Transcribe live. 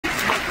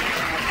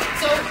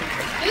So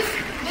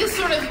this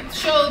sort of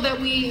show that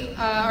we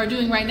are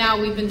doing right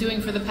now, we've been doing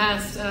for the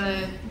past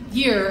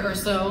year or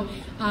so,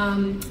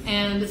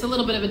 and it's a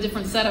little bit of a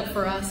different setup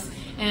for us.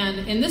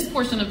 And in this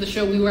portion of the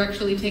show, we were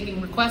actually taking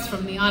requests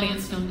from the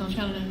audience. Don't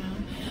shout it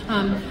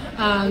out.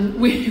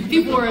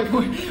 People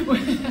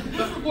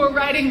were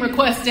writing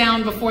requests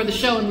down before the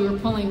show, and we were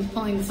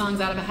pulling the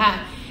songs out of a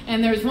hat.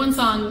 And there's one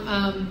song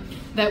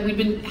that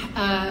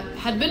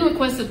had been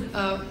requested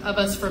of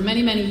us for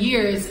many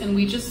years, and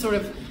we just sort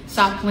of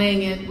stopped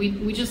playing it.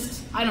 We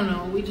just, I don't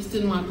know, we just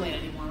didn't want to play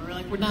it anymore. We were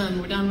like, we're done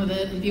with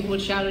it, and people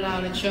would shout it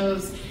out at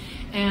shows,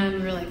 and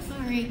we were like,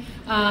 sorry.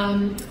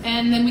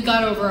 And then we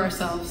got over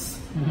ourselves.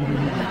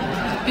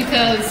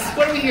 Because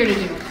what are we here to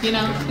do? You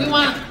know,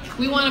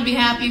 we want to be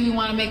happy. We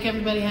want to make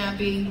everybody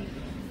happy.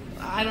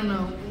 I don't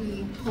know.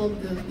 We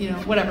pulled the, you know,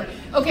 whatever.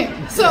 Okay,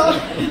 so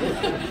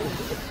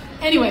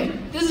anyway,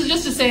 this is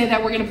just to say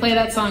that we're going to play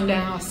that song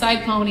now.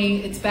 Side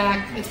Pony. It's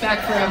back. It's back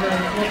forever.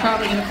 We're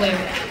probably going to play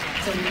it.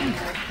 So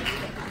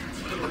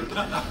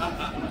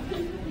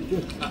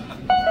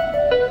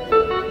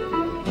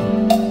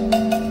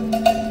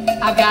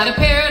I've got a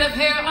parrot of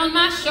hair on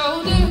my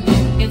shoulder.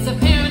 It's a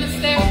parrot.